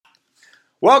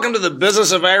Welcome to the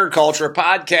Business of Agriculture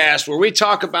podcast, where we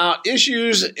talk about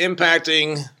issues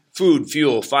impacting food,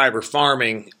 fuel, fiber,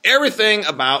 farming, everything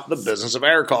about the business of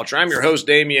agriculture. I'm your host,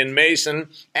 Damian Mason,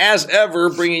 as ever,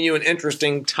 bringing you an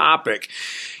interesting topic.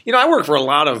 You know, I work for a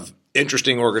lot of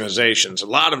interesting organizations, a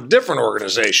lot of different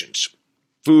organizations.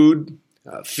 Food,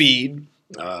 feed,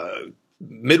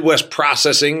 Midwest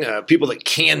processing, people that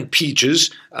can peaches,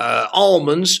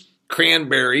 almonds,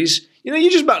 cranberries. You know,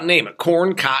 you just about name it.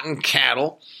 Corn, cotton,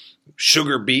 cattle,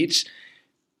 sugar beets.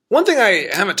 One thing I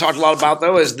haven't talked a lot about,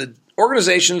 though, is the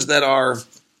organizations that are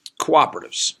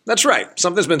cooperatives. That's right.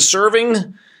 Something that's been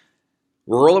serving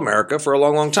rural America for a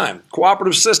long, long time.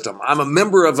 Cooperative system. I'm a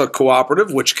member of a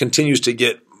cooperative, which continues to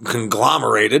get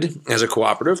conglomerated as a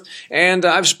cooperative, and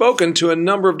I've spoken to a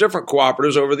number of different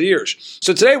cooperatives over the years.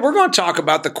 So today we're going to talk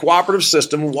about the cooperative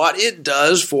system, what it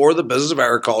does for the business of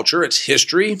agriculture, its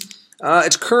history,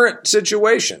 its current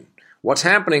situation, what's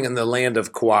happening in the land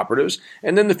of cooperatives,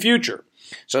 and then the future.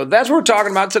 So that's what we're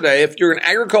talking about today. If you're an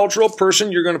agricultural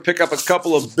person, you're going to pick up a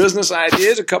couple of business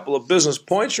ideas, a couple of business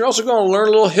points. You're also going to learn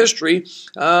a little history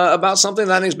about something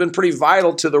that I think has been pretty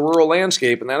vital to the rural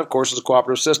landscape, and that, of course, is the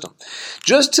cooperative system.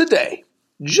 Just today,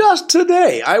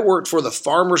 I worked for the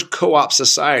Farmers Co-op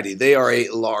Society. They are a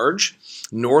large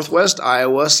Northwest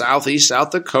Iowa, Southeast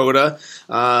South Dakota,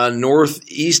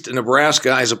 Northeast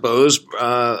Nebraska, I suppose,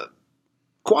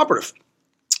 cooperative.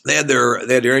 They had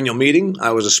their annual meeting.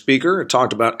 I was a speaker. I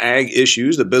talked about ag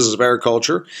issues, the business of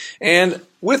agriculture. And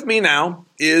with me now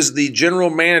is the general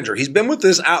manager. He's been with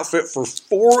this outfit for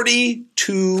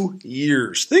 42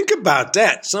 years. Think about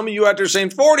that. Some of you out there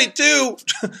saying, 42?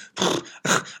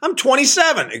 I'm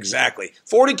 27. Exactly.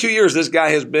 42 years this guy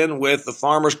has been with the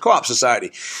Farmers Co-op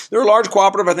Society. They're a large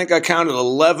cooperative. I think I counted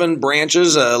 11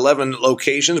 branches, 11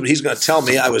 locations, but he's going to tell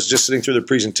me. I was just sitting through the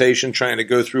presentation trying to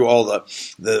go through all the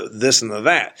this and the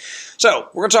that. So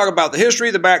we're going to talk about the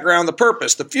history, the background, the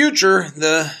purpose, the future,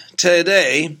 the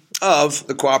today of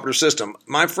the cooperative system.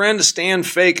 My friend Stan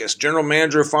Feekes, General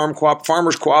Manager of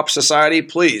Farmers Co-op Society,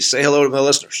 please say hello to the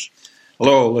listeners.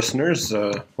 Hello, listeners.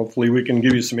 Hopefully we can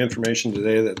give you some information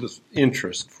today that is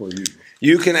interest for you.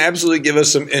 You can absolutely give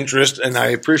us some interest, and I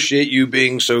appreciate you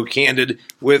being so candid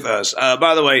with us.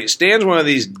 By the way, Stan's one of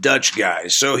these Dutch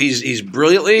guys, so he's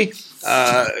brilliantly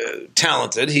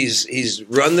talented. He's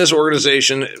run this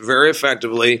organization very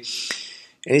effectively,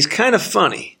 and he's kind of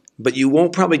funny. But you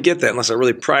won't probably get that unless I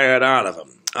really pry it out of him.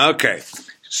 Okay,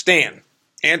 Stan,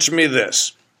 answer me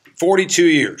this. 42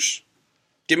 years.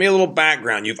 Give me a little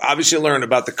background. You've obviously learned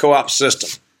about the co-op system.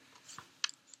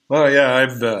 Well, yeah,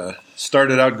 I've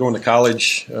started out going to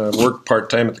college, worked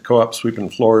part-time at the co-op, sweeping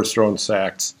floors, throwing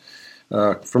sacks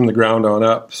from the ground on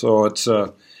up. So it's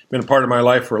been a part of my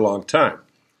life for a long time.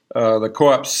 The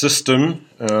co-op system,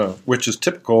 which is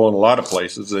typical in a lot of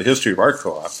places, the history of our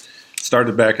co-op,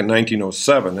 started back in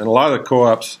 1907, and a lot of the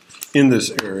co-ops in this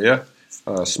area,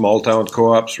 small-town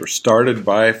co-ops, were started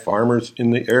by farmers in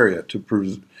the area to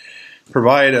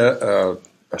provide a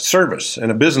service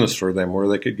and a business for them where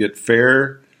they could get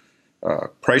fair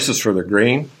prices for their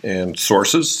grain and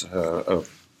sources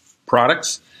of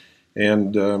products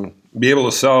and be able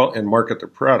to sell and market their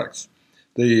products.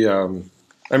 I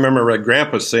remember my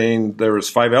grandpa saying there was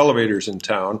 5 elevators in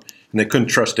town, and they couldn't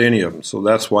trust any of them. So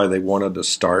that's why they wanted to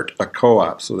start a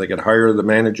co-op, so they could hire the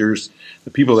managers,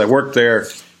 the people that work there,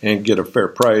 and get a fair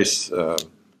price,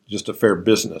 just a fair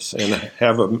business, and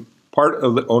have a part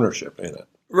of the ownership in it.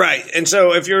 Right. And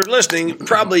so if you're listening,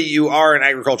 probably you are an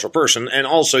agricultural person, and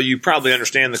also you probably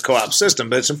understand the co-op system.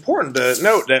 But it's important to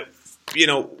note that, you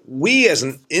know, we as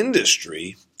an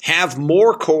industry have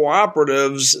more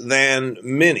cooperatives than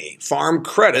many. Farm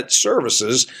Credit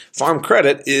Services, Farm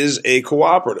Credit is a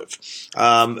cooperative.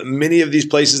 Many of these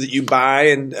places that you buy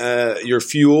and your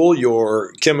fuel,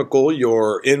 your chemical,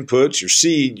 your inputs, your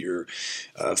seed, your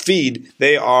feed,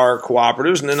 they are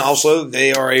cooperatives. And then also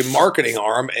they are a marketing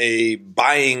arm, a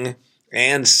buying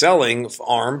and selling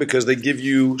arm, because they give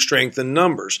you strength in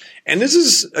numbers. And this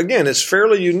is, again, it's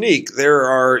fairly unique. There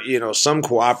are, you know, some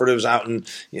cooperatives out in,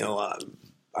 you know,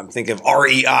 I'm thinking of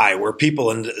REI, where people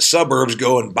in the suburbs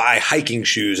go and buy hiking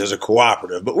shoes as a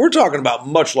cooperative. But we're talking about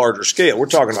much larger scale. We're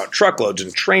talking about truckloads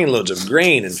and trainloads of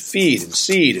grain and feed and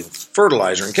seed and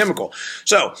fertilizer and chemical.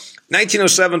 So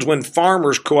 1907 is when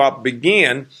Farmers Co-op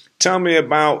began. Tell me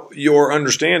about your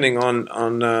understanding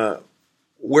on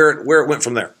where it went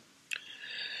from there.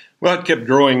 Well, it kept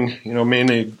growing, you know,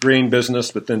 mainly grain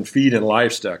business, but then feed and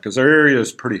livestock, because our area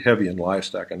is pretty heavy in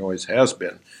livestock and always has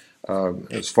been.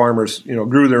 As farmers, you know,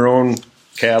 grew their own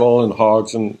cattle and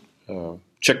hogs and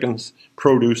chickens,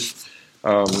 produce,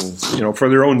 you know, for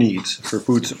their own needs, for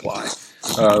food supply.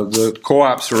 The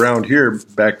co-ops around here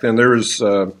back then, there was,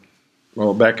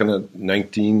 back in the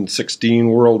 1916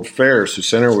 World Fair, Sioux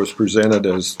Center was presented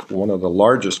as one of the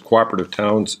largest cooperative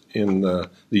towns in the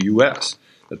U.S.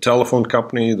 The telephone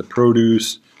company, the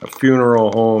produce, a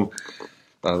funeral home,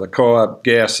 the co-op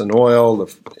gas and oil,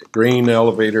 the grain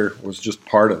elevator was just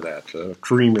part of that,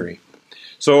 creamery.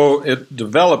 So it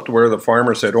developed where the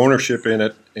farmers had ownership in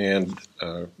it and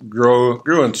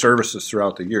grew in services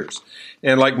throughout the years.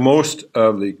 And like most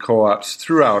of the co-ops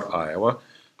throughout Iowa,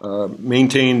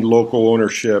 maintained local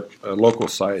ownership, local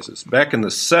sizes. Back in the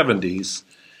 70s,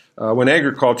 when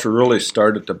agriculture really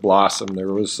started to blossom,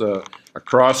 there was a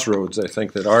crossroads, I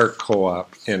think, that our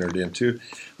co-op entered into.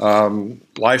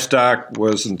 Livestock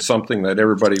wasn't something that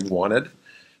everybody wanted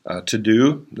to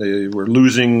do. They were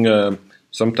losing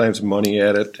sometimes money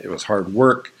at it. It was hard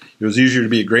work. It was easier to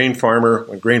be a grain farmer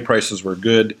when grain prices were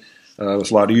good. It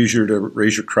was a lot easier to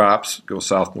raise your crops, go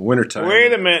south in the wintertime.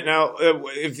 Wait a minute. Now,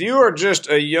 if you are just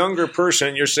a younger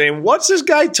person, you're saying, what's this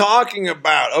guy talking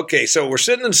about? Okay, so we're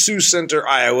sitting in Sioux Center,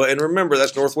 Iowa, and remember,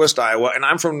 that's northwest Iowa, and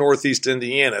I'm from northeast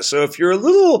Indiana. So if you're a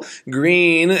little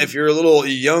green, if you're a little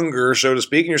younger, so to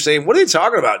speak, and you're saying, what are you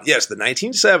talking about? Yes, the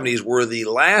 1970s were the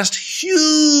last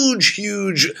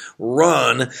huge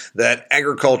run that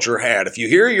agriculture had. If you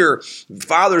hear your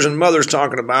fathers and mothers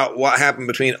talking about what happened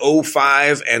between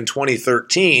 2005 and 2013,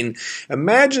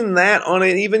 imagine that on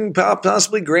an even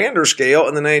possibly grander scale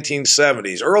in the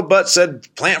 1970s. Earl Butt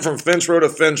said plant from fence row to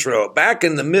fence row. Back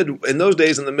in those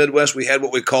days in the Midwest, we had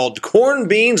what we called corn,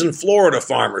 beans, and Florida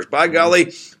farmers. By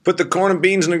golly, put the corn and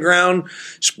beans in the ground,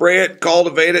 spray it,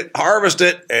 cultivate it, harvest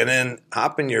it, and then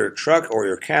hop in your truck or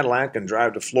your Cadillac and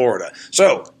drive to Florida.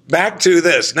 So back to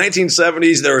this.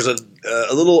 1970s, there was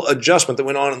a little adjustment that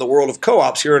went on in the world of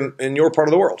co-ops here in your part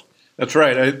of the world. That's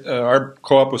right. Our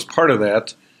co-op was part of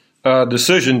that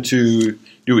decision to,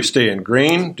 do we stay in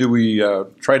grain? Do we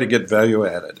try to get value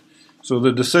added? So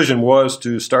the decision was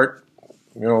to start,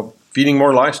 feeding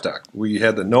more livestock. We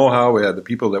had the know-how. We had the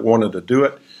people that wanted to do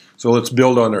it. So let's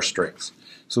build on our strengths.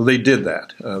 So they did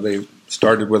that. They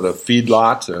started with a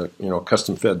feedlot,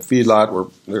 custom-fed feedlot where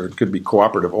there could be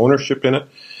cooperative ownership in it.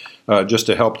 Just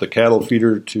to help the cattle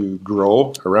feeder to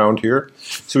grow around here.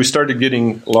 So we started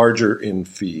getting larger in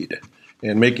feed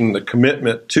and making the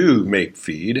commitment to make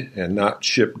feed and not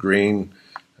ship grain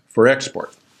for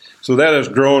export. So that has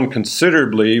grown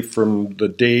considerably from the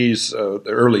days of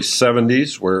the early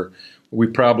 70s where we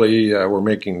probably were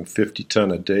making 50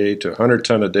 ton a day to 100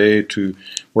 ton a day to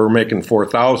we're making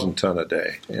 4,000 ton a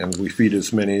day. And we feed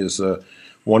as many as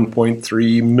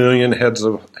 1.3 million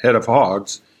head of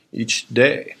hogs each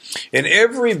day. In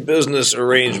every business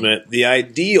arrangement, the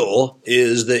ideal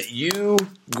is that you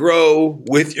grow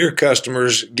with your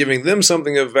customers, giving them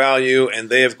something of value, and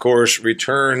they, of course,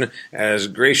 return as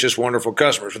gracious, wonderful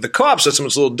customers. With the co-op system,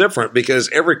 it's a little different because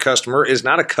every customer is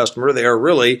not a customer. They are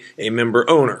really a member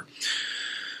owner.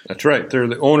 That's right. They're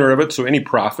the owner of it, so any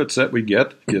profits that we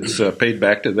get gets paid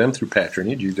back to them through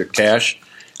patronage, either cash,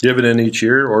 dividend each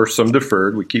year, or some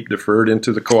deferred. We keep deferred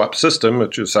into the co-op system,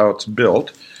 which is how it's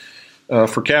built.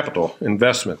 For capital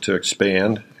investment to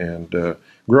expand and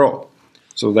grow.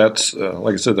 So that's,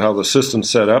 like I said, how the system's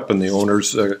set up, and the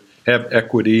owners have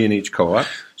equity in each co-op.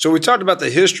 So we talked about the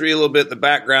history a little bit, the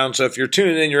background. So if you're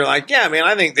tuning in, you're like, yeah, man,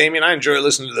 I think, Damien, I enjoy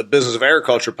listening to the Business of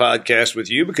Agriculture podcast with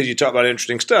you because you talk about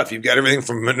interesting stuff. You've got everything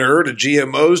from manure to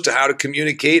GMOs to how to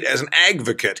communicate as an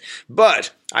advocate.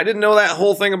 But I didn't know that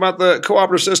whole thing about the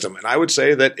cooperative system. And I would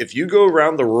say that if you go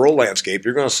around the rural landscape,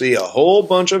 you're going to see a whole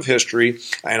bunch of history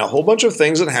and a whole bunch of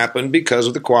things that happened because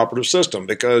of the cooperative system.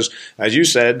 Because, as you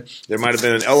said, there might have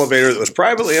been an elevator that was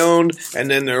privately owned,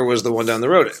 and then there was the one down the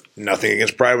road. Nothing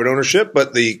against private ownership,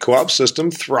 but the co-op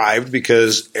system thrived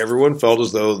because everyone felt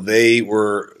as though they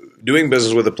were doing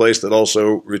business with a place that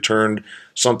also returned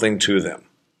something to them.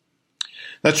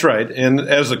 That's right. And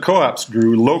as the co-ops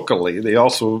grew locally, they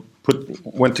also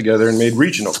went together and made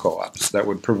regional co-ops that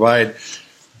would provide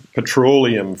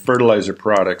petroleum, fertilizer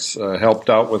products, helped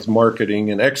out with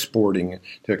marketing and exporting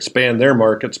to expand their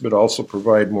markets, but also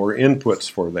provide more inputs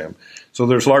for them. So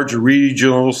there's larger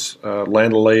regionals,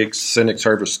 Land O'Lakes, Senex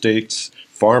Harvest States,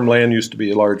 farmland used to be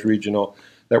a large regional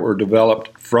that were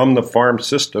developed from the farm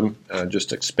system,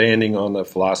 just expanding on the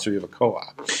philosophy of a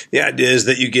co-op. The idea is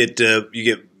that you get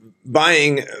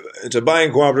buying. It's a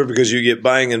buying cooperative because you get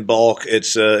buying in bulk.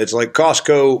 It's like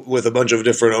Costco with a bunch of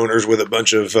different owners with a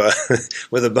bunch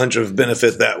of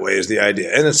benefit that way is the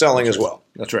idea, and it's selling as well.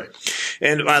 That's right.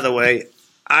 And by the way,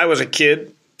 I was a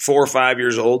kid 4 or 5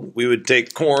 years old, we would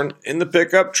take corn in the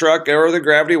pickup truck or the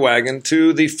gravity wagon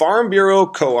to the Farm Bureau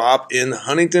Co-op in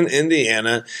Huntington,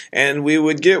 Indiana, and we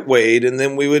would get weighed, and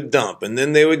then we would dump, and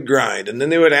then they would grind, and then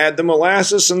they would add the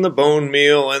molasses and the bone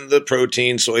meal and the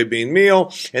protein soybean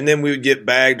meal, and then we would get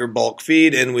bagged or bulk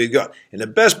feed, and we'd go. And the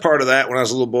best part of that when I was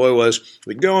a little boy was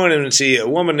we'd go in and see a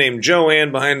woman named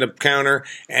Joanne behind the counter,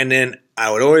 and then I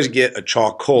would always get a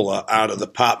Choc-ola out of the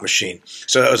pop machine.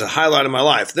 So that was a highlight of my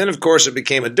life. Then, of course, it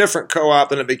became a different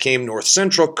co-op, and it became North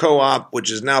Central Co-op, which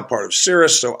is now part of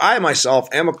Cirrus. So I myself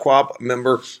am a co-op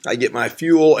member. I get my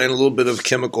fuel and a little bit of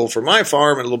chemical for my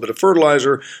farm and a little bit of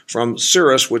fertilizer from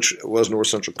Cirrus, which was North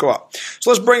Central Co-op. So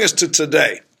let's bring us to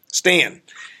today. Stan,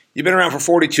 you've been around for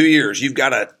 42 years. You've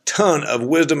got a ton of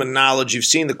wisdom and knowledge. You've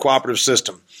seen the cooperative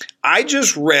system. I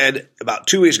just read about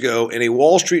 2 weeks ago in a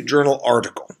Wall Street Journal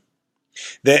article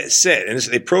that said, and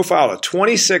they profiled a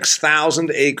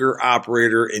 26,000 acre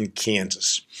operator in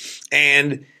Kansas.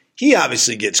 And he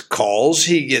obviously gets calls.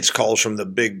 He gets calls from the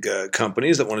big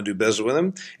companies that want to do business with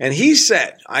him. And he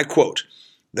said, I quote,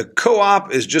 "The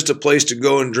co-op is just a place to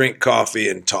go and drink coffee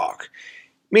and talk."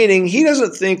 Meaning he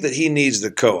doesn't think that he needs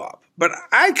the co-op. But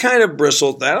I kind of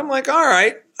bristled that. I'm like, all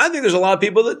right, I think there's a lot of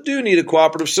people that do need a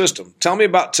cooperative system. Tell me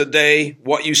about today,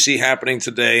 what you see happening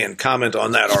today, and comment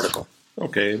on that article.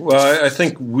 Okay, well, I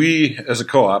think we as a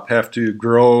co-op have to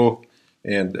grow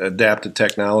and adapt to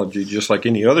technology just like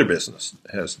any other business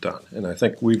has done. And I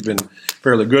think we've been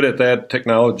fairly good at that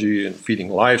technology in feeding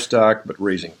livestock, but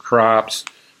raising crops,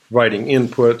 providing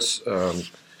inputs,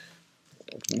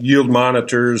 yield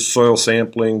monitors, soil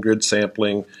sampling, grid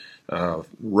sampling,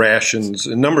 rations,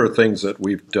 a number of things that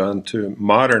we've done to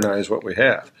modernize what we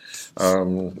have.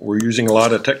 We're using a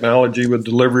lot of technology with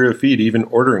delivery of feed, even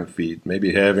ordering feed,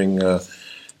 maybe having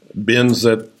bins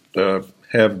that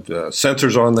have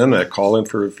sensors on them that call in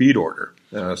for a feed order.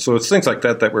 So it's things like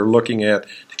that that we're looking at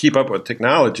to keep up with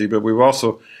technology, but we've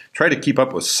also tried to keep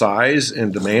up with size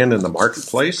and demand in the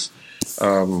marketplace.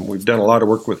 We've done a lot of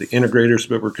work with the integrators,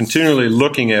 but we're continually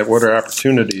looking at what our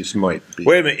opportunities might be.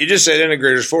 Wait a minute. You just said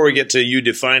integrators. Before we get to you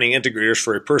defining integrators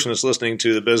for a person that's listening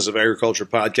to the Business of Agriculture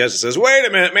podcast, it says, wait a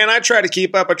minute, man, I try to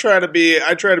keep up. I try to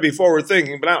be forward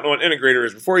thinking, but I don't know what integrator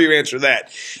is. Before you answer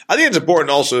that, I think it's important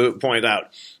to also point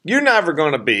out, you're never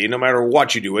going to be, no matter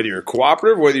what you do, whether you're a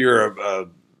cooperative, whether you're a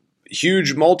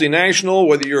huge multinational,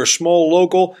 whether you're a small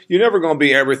local, you're never going to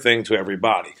be everything to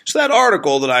everybody. So that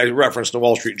article that I referenced in the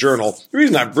Wall Street Journal, the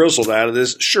reason I bristled at it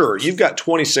is, sure, you've got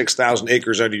 26,000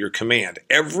 acres under your command.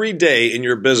 Every day in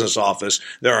your business office,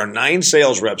 there are 9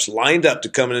 sales reps lined up to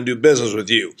come in and do business with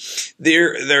you.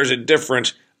 There's a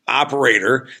different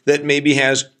operator that maybe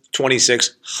has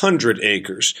 2,600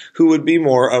 acres, who would be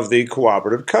more of the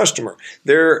cooperative customer.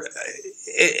 And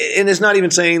it's not even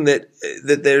saying that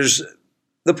there's.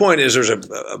 The point is there's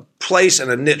a place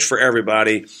and a niche for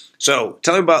everybody. So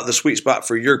tell me about the sweet spot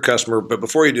for your customer. But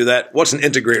before you do that, what's an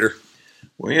integrator?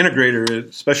 Well, integrator,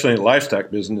 especially in the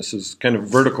livestock business, is kind of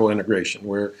vertical integration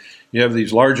where you have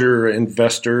these larger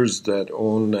investors that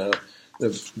own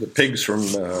the pigs from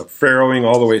farrowing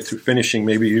all the way through finishing,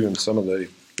 maybe even some of the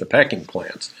packing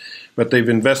plants. But they've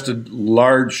invested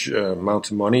large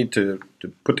amounts of money to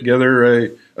put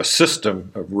together a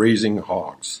system of raising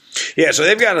hogs. Yeah, so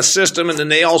they've got a system, and then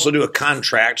they also do a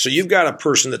contract. So you've got a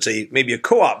person that's maybe a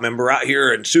co-op member out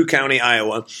here in Sioux County,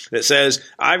 Iowa, that says,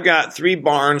 I've got 3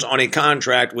 barns on a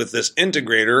contract with this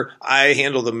integrator. I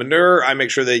handle the manure. I make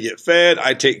sure they get fed.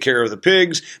 I take care of the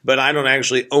pigs, but I don't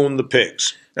actually own the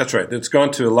pigs. That's right. It's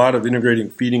gone to a lot of integrating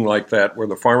feeding like that, where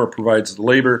the farmer provides the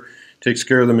labor, takes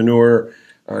care of the manure,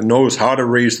 knows how to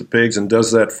raise the pigs, and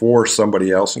does that for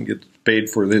somebody else and gets paid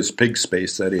for this pig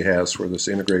space that he has for this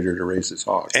integrator to raise his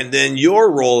hogs. And then your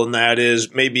role in that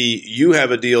is maybe you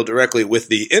have a deal directly with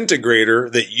the integrator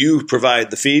that you provide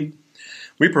the feed?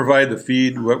 We provide the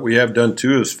feed. What we have done,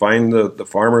 too, is find the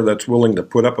farmer that's willing to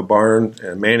put up a barn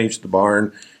and manage the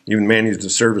barn, even manage the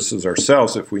services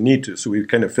ourselves if we need to. So we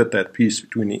kind of fit that piece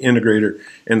between the integrator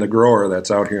and the grower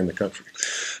that's out here in the country.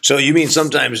 So you mean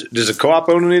sometimes, does a co-op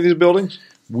own any of these buildings?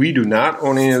 We do not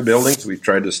own any of the buildings. We've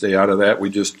tried to stay out of that. We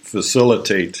just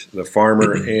facilitate the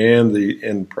farmer and the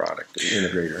end product, the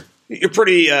integrator. You're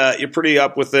pretty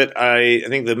up with it. I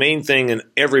think the main thing in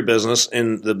every business,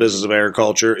 in the business of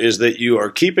agriculture, is that you are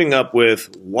keeping up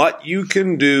with what you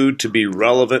can do to be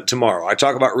relevant tomorrow. I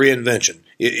talk about reinvention.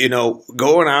 You know,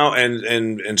 going out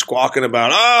and squawking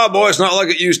about, boy, it's not like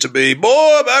it used to be.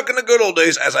 Boy, back in the good old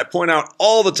days, as I point out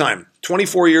all the time.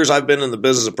 24 years I've been in the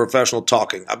business of professional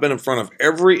talking. I've been in front of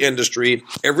every industry,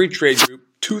 every trade group,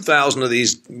 2,000 of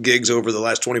these gigs over the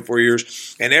last 24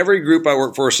 years. And every group I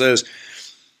work for says,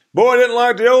 Boy, I didn't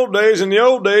like the old days and the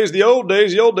old days, the old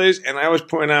days, the old days. And I always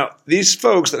point out, these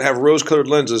folks that have rose-colored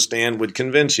lenses, Stan, would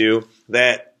convince you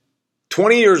that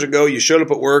 20 years ago you showed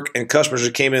up at work and customers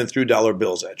just came in and threw dollar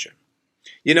bills at you.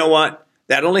 You know what?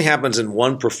 That only happens in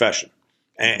one profession.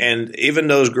 And even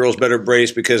those girls better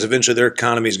brace because eventually their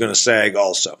economy is going to sag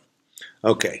also.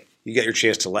 Okay, you got your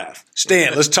chance to laugh.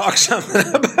 Stan, let's talk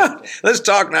let's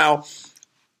talk now.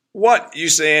 What you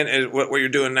saying is what you're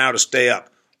doing now to stay up.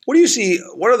 What do you see?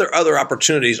 What other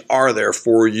opportunities are there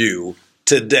for you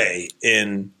today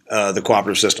in the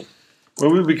cooperative system?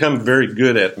 Well, we've become very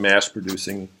good at mass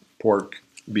producing pork,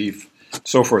 beef,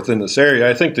 so forth in this area.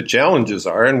 I think the challenges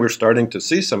are, and we're starting to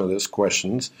see some of this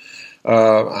questions,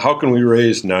 how can we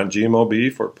raise non-GMO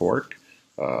beef or pork,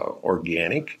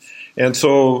 organic? And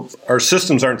so our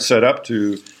systems aren't set up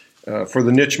to for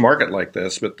the niche market like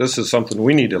this, but this is something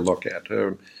we need to look at.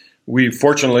 We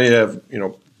fortunately have,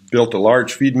 built a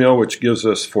large feed mill, which gives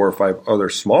us 4 or 5 other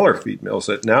smaller feed mills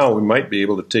that now we might be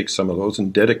able to take some of those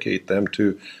and dedicate them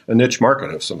to a niche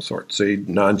market of some sort, say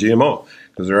non-GMO,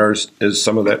 because there is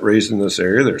some of that raised in this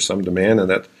area. There's some demand, and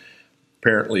that's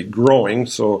apparently growing.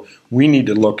 So we need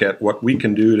to look at what we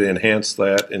can do to enhance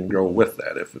that and grow with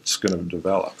that if it's going to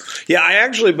develop. Yeah, I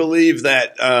actually believe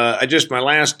that my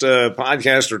last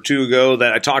podcast or two ago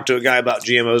that I talked to a guy about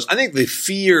GMOs. I think the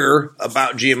fear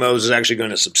about GMOs is actually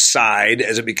going to subside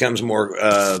as it becomes more,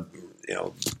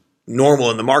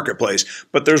 normal in the marketplace.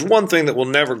 But there's one thing that will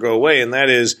never go away, and that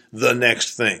is the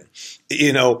next thing.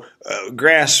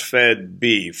 Grass-fed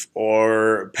beef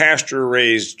or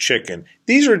pasture-raised chicken.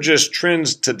 These are just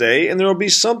trends today, and there will be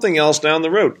something else down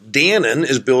the road. Dannon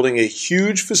is building a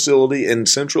huge facility in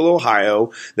central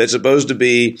Ohio that's supposed to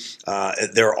be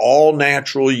their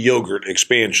all-natural yogurt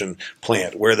expansion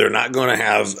plant, where they're not going to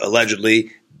have,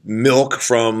 allegedly, milk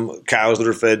from cows that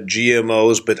are fed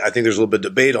GMOs, but I think there's a little bit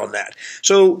of debate on that.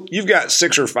 So you've got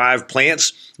 6 or 5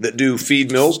 plants that do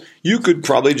feed mills. You could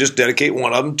probably just dedicate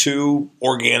one of them to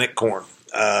organic corn,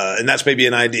 and that's maybe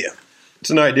an idea. It's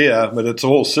an idea, but it's a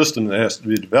whole system that has to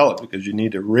be developed because you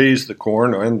need to raise the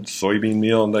corn and soybean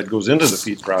meal, and that goes into the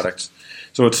feed products.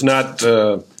 So it's not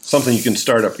something you can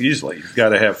start up easily. You've got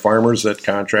to have farmers that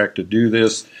contract to do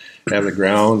this, have the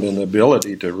ground and the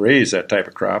ability to raise that type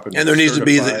of crop. And there needs to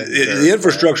be the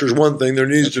infrastructure is one thing. There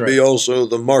needs to be also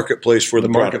the marketplace for the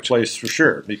marketplace for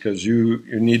sure, because you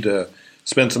need to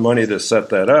spend some money to set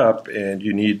that up, and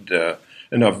you need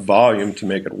enough volume to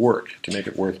make it work, to make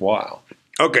it worthwhile.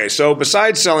 Okay, so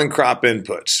besides selling crop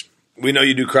inputs, we know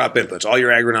you do crop inputs, all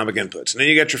your agronomic inputs, and then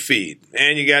you got your feed,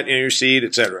 and you got your seed,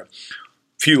 etc.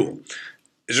 Fuel.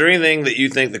 Is there anything that you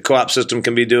think the co-op system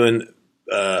can be doing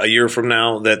a year from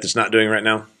now that it's not doing right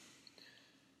now?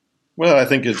 Well, I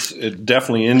think it's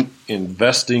definitely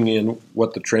investing in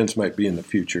what the trends might be in the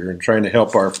future and trying to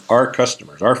help our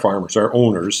customers, our farmers, our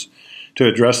owners to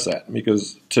address that.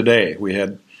 Because today we had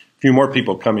a few more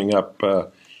people coming up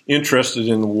interested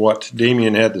in what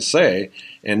Damien had to say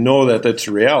and know that that's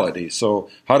a reality. So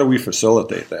how do we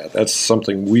facilitate that? That's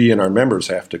something we and our members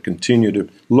have to continue to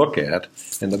look at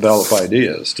and develop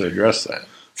ideas to address that.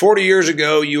 40 years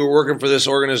ago, you were working for this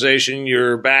organization.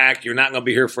 You're back. You're not going to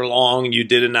be here for long. You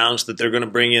did announce that they're going to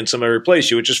bring in somebody to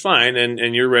replace you, which is fine,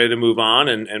 and you're ready to move on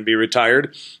and be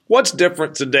retired. What's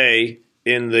different today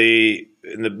in the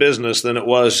business than it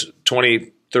was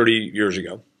 20, 30 years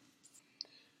ago?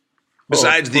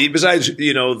 Besides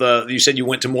you said you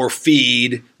went to more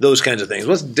feed, those kinds of things.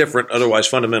 What's different otherwise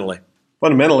fundamentally?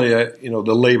 Fundamentally,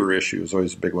 the labor issue is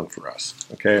always a big one for us.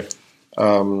 Okay.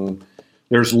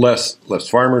 There's less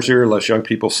farmers here, less young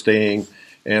people staying,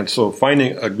 and so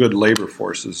finding a good labor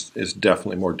force is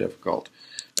definitely more difficult.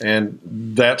 And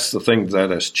that's the thing that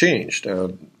has changed.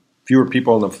 Fewer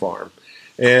people on the farm.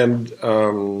 And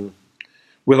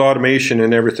with automation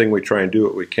and everything, we try and do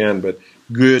what we can, but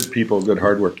good people, good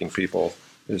hardworking people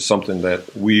is something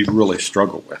that we really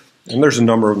struggle with. And there's a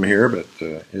number of them here, but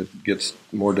it gets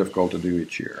more difficult to do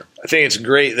each year. I think it's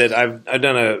great that I've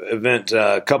done an event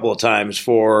a couple of times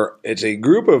it's a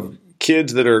group of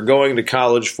kids that are going to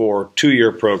college for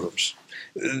 2-year programs.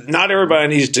 Not everybody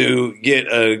needs to get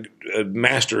a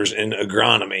master's in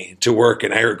agronomy to work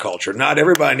in agriculture. Not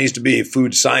everybody needs to be a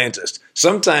food scientist.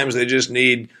 Sometimes they just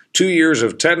need 2 years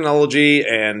of technology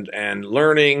and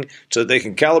learning so that they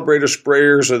can calibrate a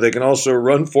sprayer, so they can also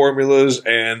run formulas,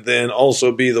 and then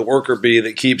also be the worker bee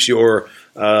that keeps your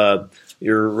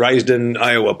Risden,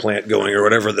 Iowa plant going, or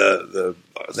whatever the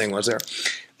thing was there.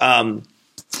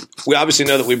 We obviously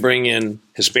know that we bring in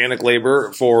Hispanic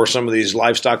labor for some of these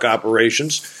livestock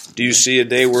operations. Do you see a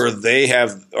day where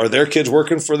are their kids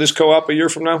working for this co-op a year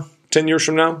from now, 10 years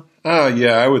from now?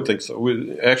 Yeah, I would think so.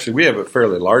 We have a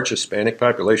fairly large Hispanic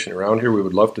population around here. We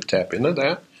would love to tap into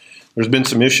that. There's been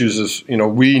some issues as,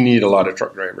 we need a lot of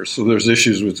truck drivers. So there's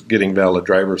issues with getting valid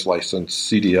driver's license,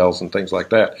 CDLs, and things like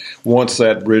that. Once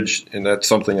that bridge, and that's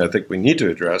something I think we need to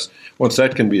address, once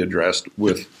that can be addressed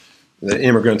with the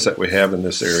immigrants that we have in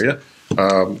this area,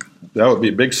 that would be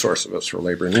a big source of us for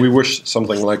labor. And we wish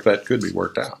something like that could be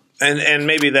worked out. And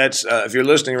maybe that's, if you're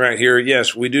listening right here,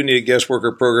 yes, we do need a guest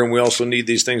worker program. We also need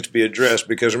these things to be addressed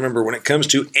because remember, when it comes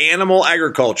to animal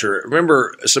agriculture,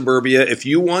 remember, suburbia, if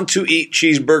you want to eat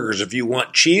cheeseburgers, if you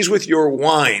want cheese with your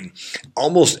wine,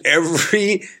 almost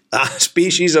every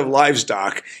species of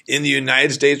livestock in the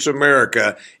United States of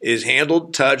America is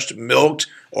handled, touched, milked,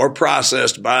 or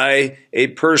processed by a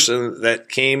person that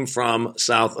came from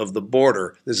south of the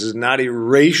border. This is not a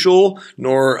racial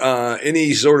nor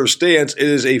any sort of stance. It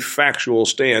is a factual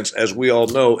stance, as we all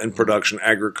know, in production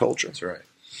agriculture. That's right.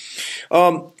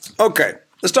 Okay,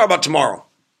 let's talk about tomorrow.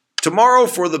 Tomorrow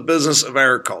for the business of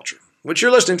agriculture, which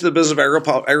you're listening to the Business of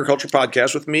Agriculture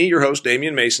podcast with me, your host,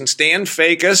 Damian Mason. Stan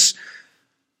Feekes,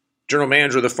 General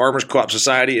Manager of the Farmers Co-op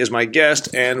Society, is my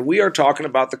guest, and we are talking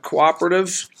about the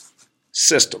cooperative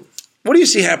system. What do you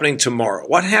see happening tomorrow?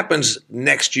 What happens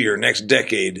next year, next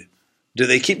decade? Do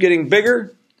they keep getting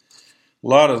bigger? A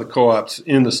lot of the co-ops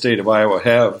in the state of Iowa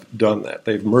have done that.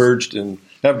 They've merged and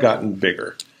have gotten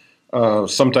bigger.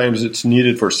 Sometimes it's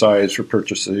needed for size, for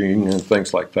purchasing, and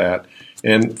things like that,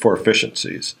 and for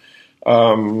efficiencies.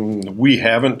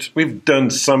 We've done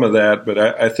some of that, but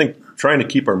I think trying to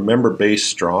keep our member base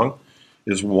strong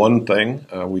is one thing.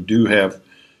 We do have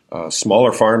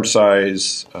smaller farm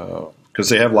size because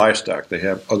they have livestock. They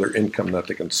have other income that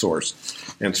they can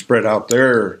source and spread out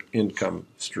their income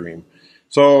stream.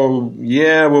 So,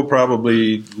 yeah, we'll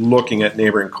probably looking at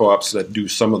neighboring co-ops that do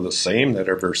some of the same, that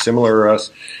are very similar to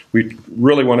us. We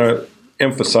really want to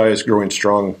emphasize growing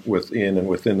strong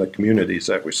within the communities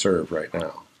that we serve right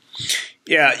now.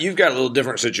 Yeah, you've got a little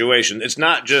different situation. It's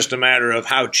not just a matter of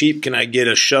how cheap can I get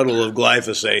a shuttle of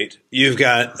glyphosate. You've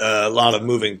got a lot of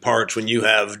moving parts when you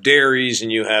have dairies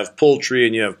and you have poultry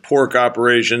and you have pork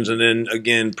operations and then,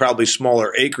 again, probably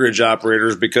smaller acreage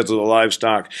operators because of the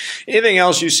livestock. Anything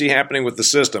else you see happening with the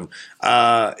system?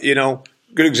 Good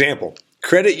example.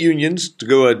 Credit unions, to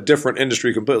go a different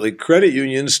industry completely, credit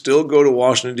unions still go to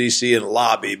Washington, D.C. and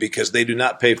lobby because they do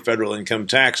not pay federal income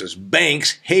taxes.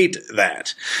 Banks hate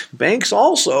that. Banks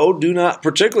also do not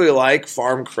particularly like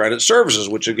farm credit services,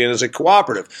 which again is a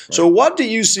cooperative. Right. So what do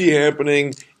you see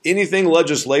happening, anything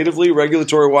legislatively,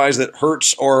 regulatory-wise, that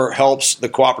hurts or helps the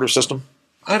cooperative system?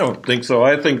 I don't think so.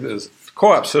 I think the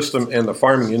co-op system and the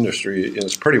farming industry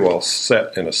is pretty well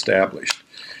set and established.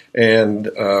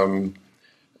 And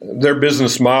their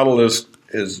business model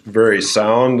is very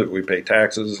sound. We pay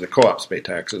taxes. The co-ops pay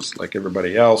taxes like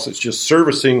everybody else. It's just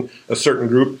servicing a certain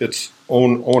group, its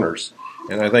own owners.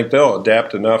 And I think they'll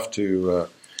adapt enough to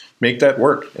make that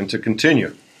work and to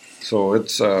continue. So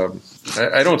it's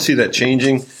I don't see that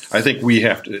changing. I think we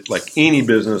have to, like any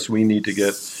business, we need to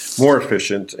get more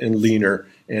efficient and leaner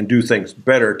and do things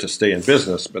better to stay in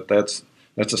business. But that's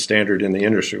a standard in the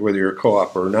industry, whether you're a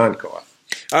co-op or a non-co-op.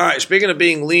 All right. Speaking of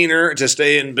being leaner to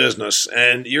stay in business,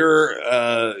 and you're,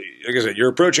 like I said, you're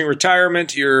approaching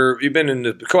retirement. You've been in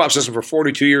the co-op system for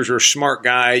 42 years. You're a smart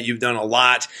guy. You've done a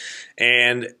lot,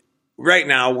 and right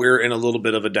now we're in a little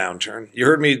bit of a downturn. You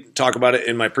heard me talk about it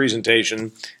in my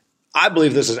presentation. I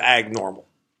believe this is ag normal.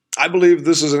 I believe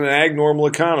this is an ag normal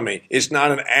economy. It's not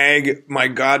an ag, my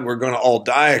God, we're going to all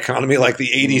die economy like the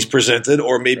 80s presented,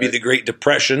 or maybe the Great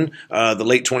Depression, the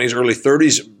late 20s, early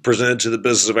 30s presented to the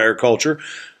business of agriculture.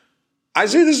 I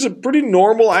say this is a pretty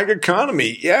normal ag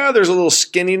economy. Yeah, there's a little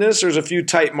skinniness. There's a few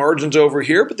tight margins over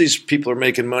here, but these people are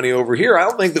making money over here. I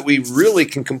don't think that we really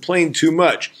can complain too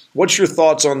much. What's your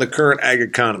thoughts on the current ag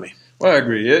economy? Well, I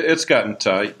agree. It's gotten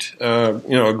tight.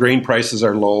 Grain prices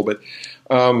are low, but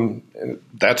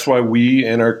that's why we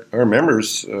and our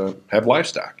members have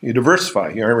livestock. You diversify.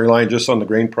 You aren't relying just on the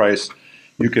grain price.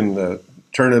 You can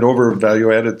turn it over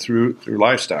value added through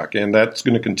livestock, and that's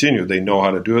going to continue. They know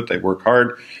how to do it. They work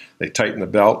hard. They tighten the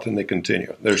belt, and they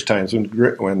continue. There's times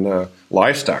when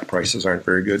livestock prices aren't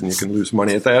very good, and you can lose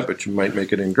money at that, but you might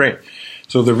make it in grain.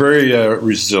 So they're very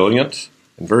resilient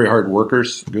and very hard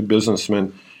workers, good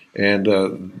businessmen,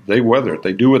 and they weather it.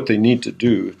 They do what they need to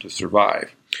do to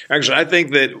survive. Actually, I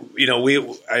think that,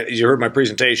 as you heard my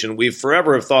presentation, we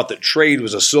forever have thought that trade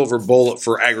was a silver bullet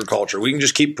for agriculture. We can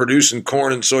just keep producing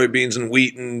corn and soybeans and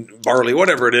wheat and barley,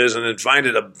 whatever it is, and then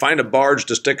find a barge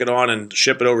to stick it on and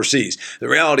ship it overseas. The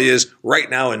reality is, right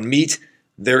now in meat,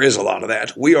 there is a lot of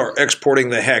that. We are exporting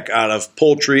the heck out of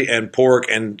poultry and pork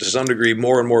and to some degree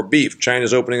more and more beef.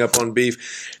 China's opening up on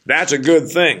beef. That's a good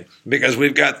thing because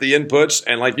we've got the inputs.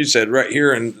 And like you said, right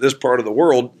here in this part of the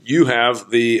world, you have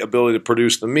the ability to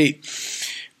produce the meat.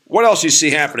 What else do you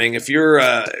see happening? If you're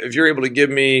able to give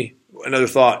me another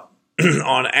thought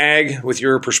on ag with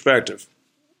your perspective,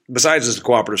 besides the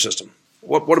cooperative system,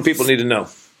 what do people need to know?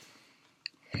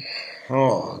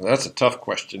 Oh, that's a tough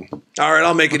question. All right,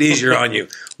 I'll make it easier on you.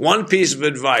 One piece of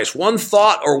advice, one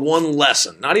thought or one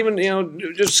lesson, not even,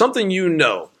 just something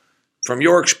from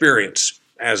your experience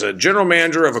as a general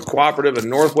manager of a cooperative in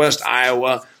Northwest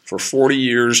Iowa for 40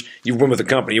 years. You've been with the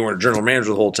company. You weren't a general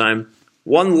manager the whole time.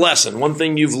 One lesson, one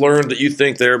thing you've learned that you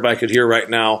think that everybody could hear right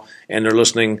now and they're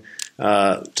listening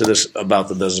to this about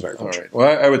the business of agriculture. All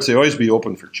right. Well, I would say always be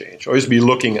open for change. Always be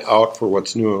looking out for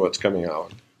what's new and what's coming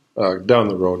out down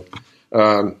the road.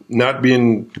 Not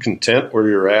being content where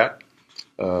you're at.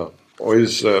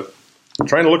 Always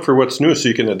trying to look for what's new so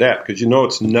you can adapt because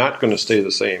it's not going to stay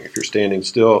the same. If you're standing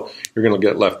still, you're going to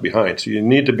get left behind. So you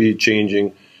need to be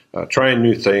changing, trying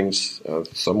new things.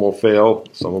 Some will fail,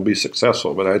 some will be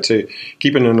successful. But I'd say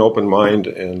keeping an open mind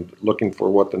and looking for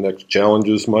what the next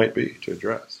challenges might be to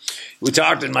address. We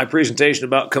talked in my presentation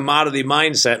about commodity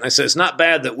mindset, and I said it's not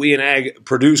bad that we in ag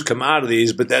produce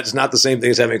commodities, but that's not the same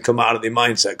thing as having a commodity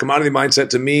mindset. Commodity mindset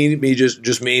to me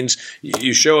just means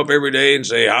you show up every day and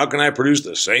say, how can I produce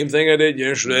the same thing I did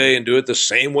yesterday and do it the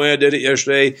same way I did it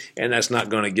yesterday, and that's not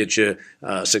going to get you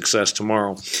success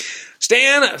tomorrow.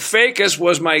 Stan Feekes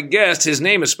was my guest. His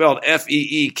name is spelled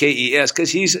F-E-E-K-E-S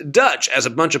because he's Dutch, as a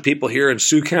bunch of people here in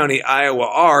Sioux County, Iowa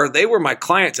are. They were my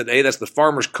client today. That's the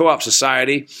Farmers Co-op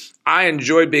Society. I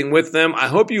enjoyed being with them. I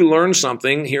hope you learned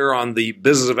something here on the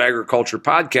Business of Agriculture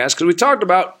podcast because we talked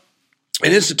about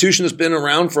an institution that's been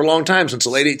around for a long time, since the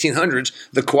late 1800s,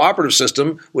 the cooperative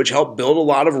system, which helped build a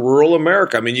lot of rural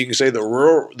America. I mean, you can say the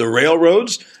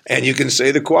railroads, and you can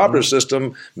say the cooperative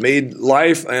system made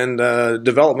life and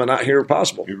development out here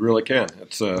possible. You really can.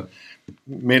 It's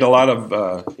made a lot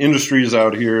of industries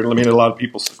out here. It made a lot of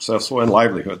people successful and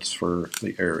livelihoods for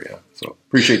the area. So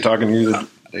appreciate talking to you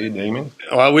today, Damien.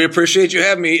 Well, we appreciate you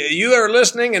having me. You are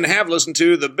listening and have listened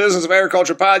to the Business of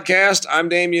Agriculture podcast. I'm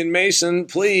Damian Mason.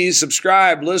 Please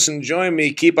subscribe, listen, join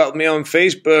me. Keep up with me on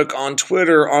Facebook, on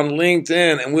Twitter, on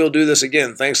LinkedIn, and we'll do this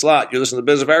again. Thanks a lot. You're listening to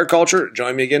the Business of Agriculture.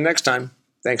 Join me again next time.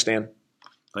 Thanks, Dan.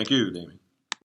 Thank you, Damien.